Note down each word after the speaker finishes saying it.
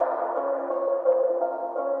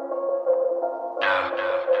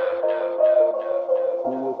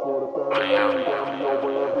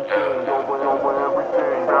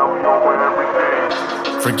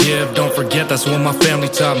Forgive, don't forget, that's what my family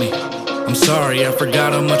taught me. I'm sorry, I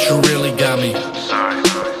forgot how much you really got me.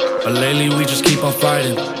 But lately we just keep on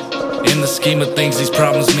fighting. In the scheme of things, these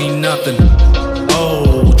problems mean nothing.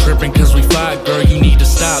 Oh, tripping cause we fight, girl, you need to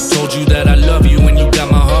stop. Told you that I love you and you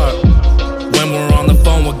got my heart. When we're on the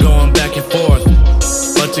phone, we're going back and forth,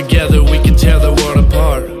 but together we can tear the world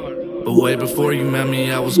apart. But way before you met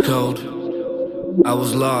me, I was cold. I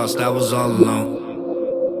was lost, I was all alone.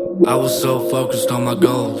 I was so focused on my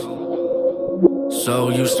goals, so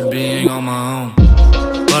used to being on my own.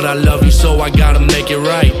 But I love you, so I gotta make it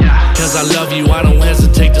right. Cause I love you, I don't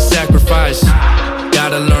hesitate to sacrifice.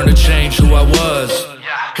 Gotta learn to change who I was,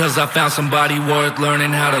 cause I found somebody worth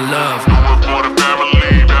learning how to love. Do it for the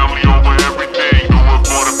family, family over everything. Do it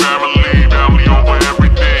for the family, family over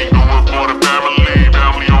everything. Do it for the family,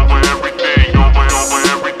 family over everything. Over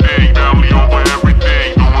everything, family over everything.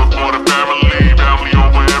 Do it for the family, family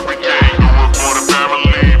over everything. Do it for the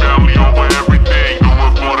family, family over everything. Do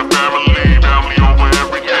it for the family, family over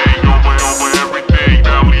everything. Over everything,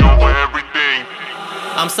 family over everything.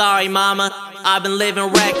 I'm sorry, mama, I've been living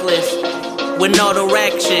reckless, with no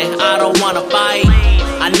direction, I don't wanna fight.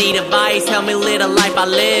 I need advice, help me live the life I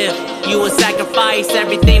live. You would sacrifice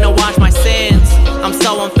everything to wash my sins. I'm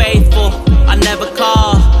so unfaithful, I never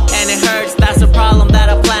call, and it hurts, that's a problem that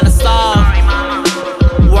I plan to solve.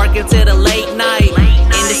 Working till the late night,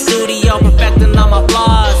 in the studio perfecting all my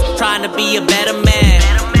flaws, trying to be a better man.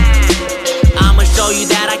 I'ma show you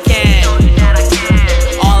that I can.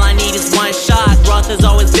 All I need is one shot, growth has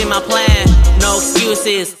always been my plan. No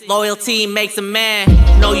excuses, loyalty makes a man.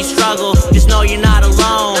 Know you struggle, just know you're not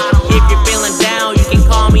alone. If you're feeling down, you can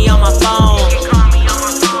call me on my phone.